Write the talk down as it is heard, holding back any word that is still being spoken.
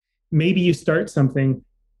maybe you start something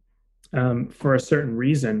for a certain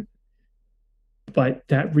reason, but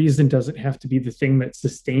that reason doesn't have to be the thing that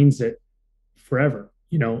sustains it forever,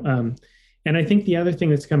 you know. And I think the other thing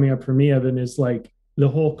that's coming up for me, Evan, is like the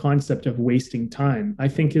whole concept of wasting time. I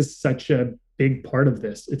think is such a big part of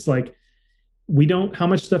this. It's like we don't. How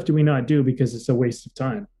much stuff do we not do because it's a waste of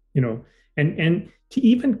time, you know? And to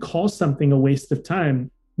even call something a waste of time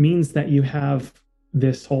means that you have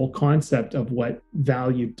this whole concept of what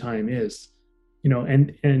valued time is, you know.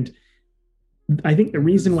 And I think the And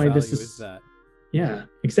reason whose why this value is is, that? yeah,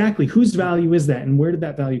 exactly. Whose value is that? And where did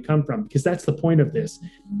that value come from? Because that's the point of this,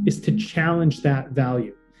 is to challenge that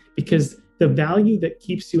value. Because the value that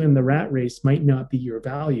keeps you in the rat race might not be your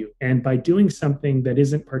value. And by doing something that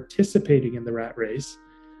isn't participating in the rat race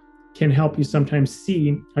can help you sometimes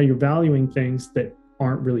see how you're valuing things that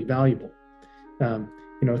aren't really valuable.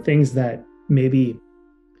 You know, things that maybe,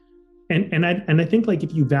 and I think like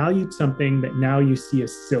if you valued something that now you see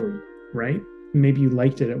as silly, right? Maybe you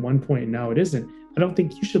liked it at one point and now it isn't. I don't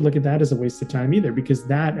think you should look at that as a waste of time either, because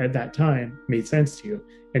that at that time made sense to you.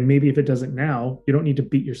 And maybe if it doesn't now, you don't need to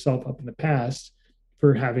beat yourself up in the past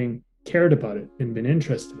for having cared about it and been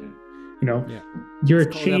interested in it. You know, Yeah. you're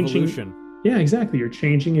It's called changing. evolution. Yeah, exactly. You're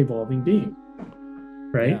changing, evolving being,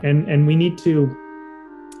 right? Yeah. And we need to.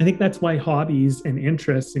 I think that's why hobbies and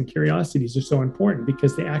interests and curiosities are so important,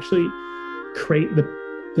 because they actually create the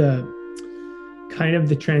kind of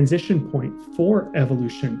the transition point for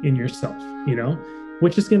evolution in yourself, you know,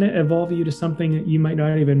 which is going to evolve you to something that you might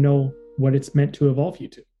not even know what it's meant to evolve you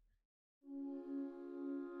to.